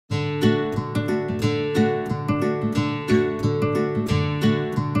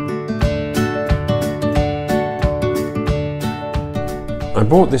I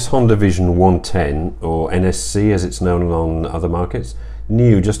bought this Honda Vision 110, or NSC as it's known on other markets,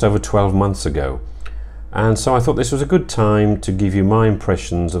 new just over 12 months ago. And so I thought this was a good time to give you my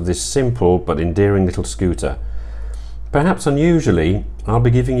impressions of this simple but endearing little scooter. Perhaps unusually, I'll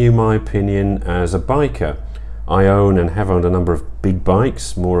be giving you my opinion as a biker. I own and have owned a number of big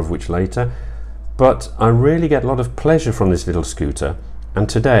bikes, more of which later, but I really get a lot of pleasure from this little scooter, and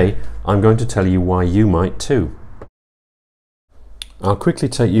today I'm going to tell you why you might too. I'll quickly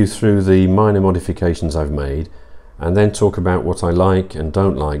take you through the minor modifications I've made and then talk about what I like and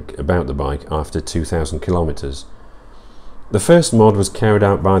don't like about the bike after 2,000 kilometers. The first mod was carried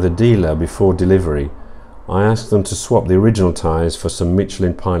out by the dealer before delivery. I asked them to swap the original tyres for some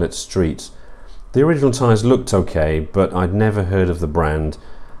Michelin Pilot Streets. The original tyres looked okay, but I'd never heard of the brand,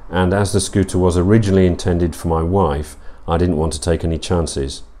 and as the scooter was originally intended for my wife, I didn't want to take any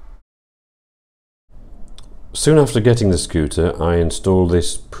chances. Soon after getting the scooter, I installed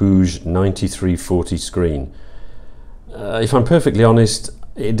this Puig 9340 screen. If I'm perfectly honest,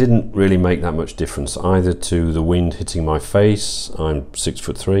 it didn't really make that much difference either to the wind hitting my face, I'm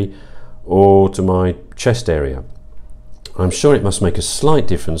 6'3", or to my chest area. I'm sure it must make a slight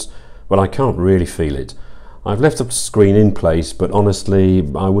difference, but I can't really feel it. I've left the screen in place, but honestly,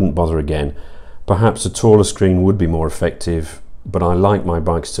 I wouldn't bother again. Perhaps a taller screen would be more effective, but I like my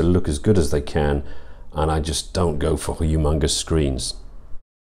bikes to look as good as they can, and I just don't go for humongous screens.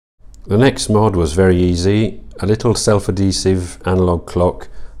 The next mod was very easy, a little self-adhesive analog clock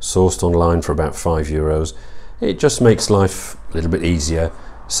sourced online for about €5. It just makes life a little bit easier,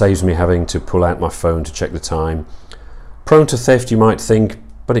 saves me having to pull out my phone to check the time. Prone to theft you might think,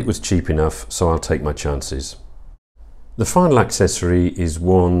 but it was cheap enough, so I'll take my chances. The final accessory is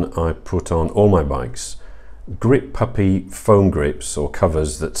one I put on all my bikes. Grip Puppy foam grips or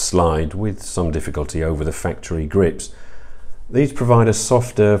covers that slide with some difficulty over the factory grips. These provide a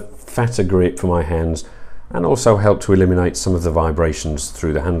softer, fatter grip for my hands and also help to eliminate some of the vibrations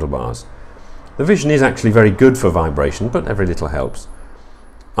through the handlebars. The Vision is actually very good for vibration, but every little helps.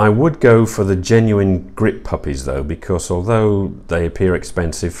 I would go for the genuine Grip Puppies though, because although they appear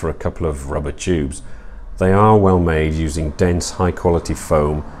expensive for a couple of rubber tubes, they are well made using dense, high quality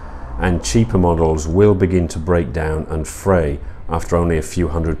foam, and cheaper models will begin to break down and fray after only a few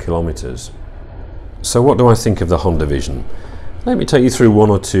hundred kilometers. So what do I think of the Honda Vision? Let me take you through one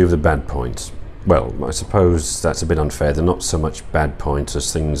or two of the bad points. Well, I suppose that's a bit unfair. They're not so much bad points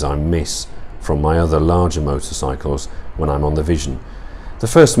as things I miss from my other larger motorcycles when I'm on the Vision. The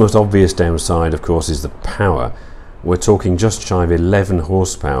first most obvious downside, of course, is the power. We're talking just shy of 11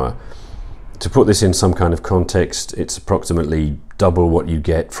 horsepower. To put this in some kind of context, it's approximately double what you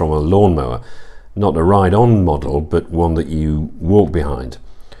get from a lawnmower. Not a ride-on model, but one that you walk behind.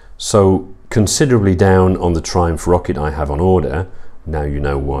 So considerably down on the Triumph Rocket I have on order. Now you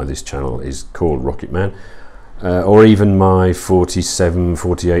know why this channel is called Rocketman. Or even my 47,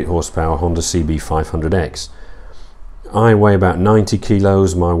 48 horsepower Honda CB500X. I weigh about 90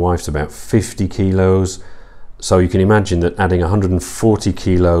 kilos, my wife's about 50 kilos. So you can imagine that adding 140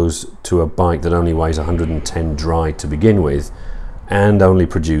 kilos to a bike that only weighs 110 dry to begin with and only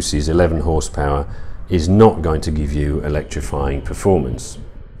produces 11 horsepower is not going to give you electrifying performance.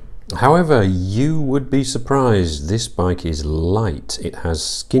 However, you would be surprised, this bike is light. It has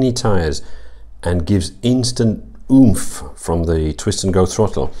skinny tires and gives instant oomph from the twist and go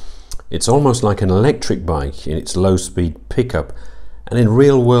throttle. It's almost like an electric bike in its low speed pickup, and in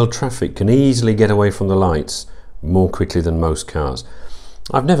real world traffic can easily get away from the lights more quickly than most cars.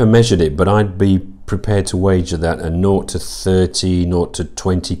 I've never measured it, but I'd be prepared to wager that a 0 to 30, 0 to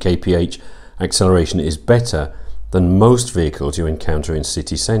 20 kph acceleration is better than most vehicles you encounter in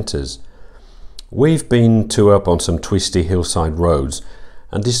city centres. We've been two up on some twisty hillside roads,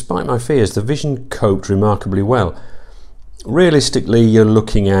 and despite my fears, the Vision coped remarkably well. Realistically, you're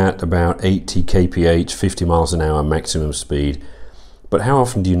looking at about 80 kph, 50 miles an hour maximum speed, but how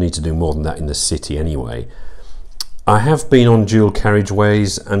often do you need to do more than that in the city anyway? I have been on dual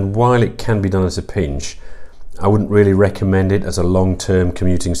carriageways, and while it can be done at a pinch, I wouldn't really recommend it as a long-term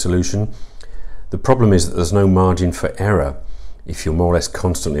commuting solution. The problem is that there's no margin for error if you're more or less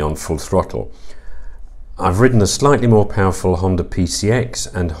constantly on full throttle. I've ridden the slightly more powerful Honda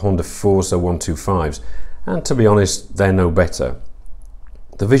PCX and Honda Forza 125s, and to be honest, they're no better.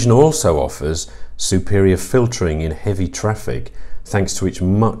 The Vision also offers superior filtering in heavy traffic thanks to its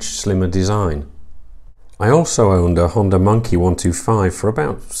much slimmer design. I also owned a Honda Monkey 125 for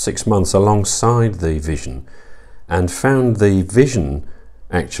about 6 months alongside the Vision, and found the Vision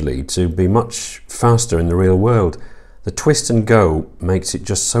actually to be much faster in the real world. The twist and go makes it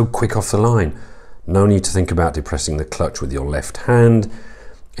just so quick off the line. No need to think about depressing the clutch with your left hand.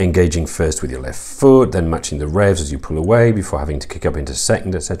 engaging first with your left foot, then matching the revs as you pull away before having to kick up into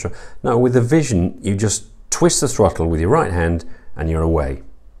second, etc. Now with the Vision, you just twist the throttle with your right hand and you're away.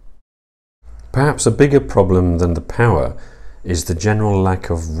 Perhaps a bigger problem than the power is the general lack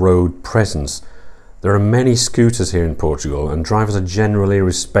of road presence. There are many scooters here in Portugal and drivers are generally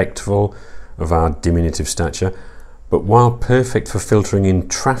respectful of our diminutive stature, but while perfect for filtering in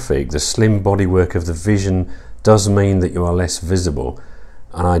traffic, the slim bodywork of the Vision does mean that you are less visible,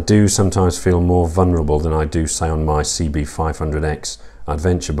 and I do sometimes feel more vulnerable than I do say on my CB500X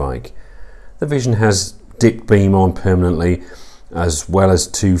adventure bike. The Vision has dip beam on permanently, as well as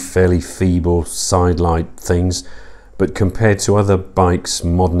two fairly feeble side light things, but compared to other bikes'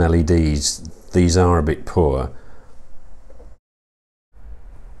 modern LEDs, these are a bit poor.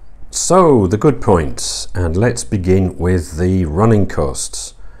 So, the good points, and let's begin with the running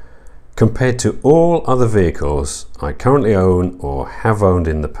costs. Compared to all other vehicles I currently own or have owned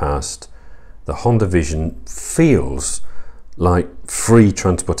in the past, the Honda Vision feels like free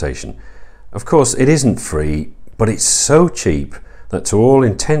transportation. Of course, it isn't free, but it's so cheap that to all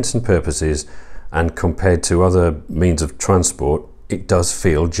intents and purposes, and compared to other means of transport, it does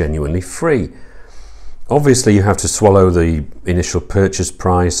feel genuinely free. Obviously, you have to swallow the initial purchase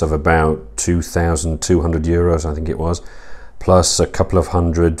price of about 2,200 euros, I think it was, plus a couple of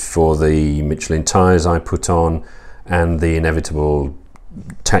hundred for the Michelin tyres I put on and the inevitable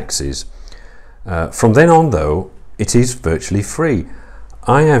taxes. From then on, though, it is virtually free.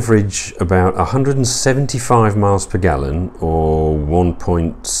 I average about 175 miles per gallon, or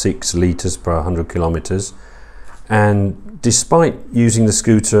 1.6 litres per 100 kilometres, and despite using the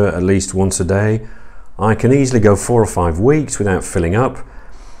scooter at least once a day, I can easily go 4 or 5 weeks without filling up,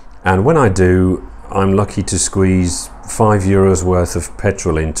 and when I do, I'm lucky to squeeze €5 worth of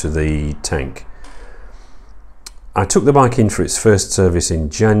petrol into the tank. I took the bike in for its first service in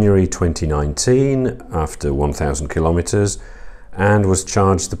January 2019 after 1,000 kilometres and was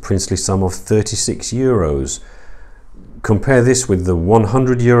charged the princely sum of €36. Compare this with the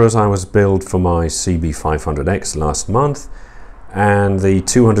 €100 I was billed for my CB500X last month and the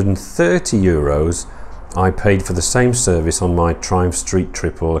 €230 I paid for the same service on my Triumph Street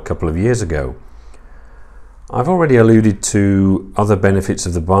Triple a couple of years ago. I've already alluded to other benefits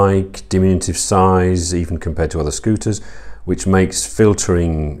of the bike, diminutive size even compared to other scooters, which makes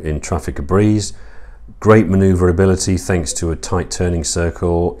filtering in traffic a breeze, great manoeuvrability thanks to a tight turning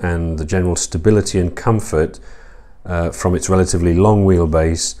circle, and the general stability and comfort from its relatively long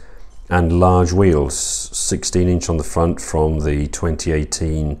wheelbase and large wheels, 16-inch on the front from the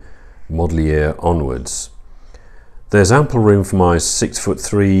 2018 model year onwards. There's ample room for my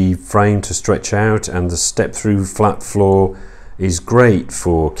 6'3" frame to stretch out, and the step-through flat floor is great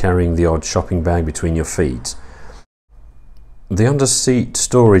for carrying the odd shopping bag between your feet. The under-seat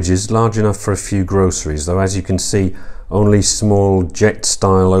storage is large enough for a few groceries, though as you can see, only small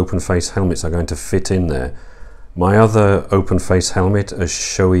jet-style open-face helmets are going to fit in there. My other open-face helmet, a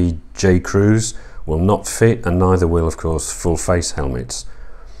Shoei J Cruise, will not fit, and neither will, of course, full-face helmets.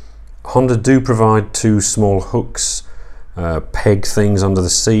 Honda do provide two small hooks, peg things under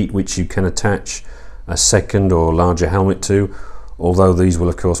the seat, which you can attach a second or larger helmet to, although these will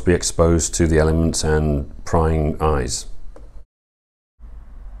of course be exposed to the elements and prying eyes.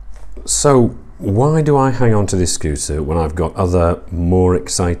 So why do I hang on to this scooter when I've got other more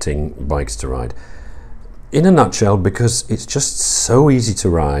exciting bikes to ride? In a nutshell, because it's just so easy to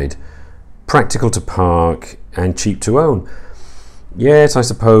ride, practical to park and cheap to own. Yes, I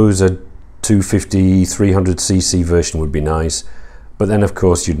suppose a 250, 300cc version would be nice, but then of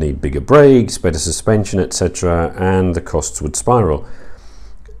course you'd need bigger brakes, better suspension, etc., and the costs would spiral.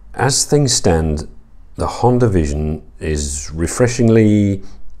 As things stand, the Honda Vision is refreshingly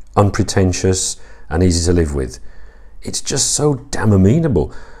unpretentious and easy to live with. It's just so damn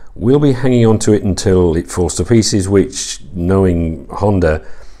amenable. We'll be hanging on to it until it falls to pieces, which, knowing Honda,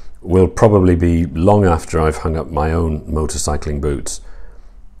 will probably be long after I've hung up my own motorcycling boots.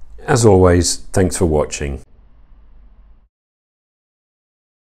 As always, thanks for watching.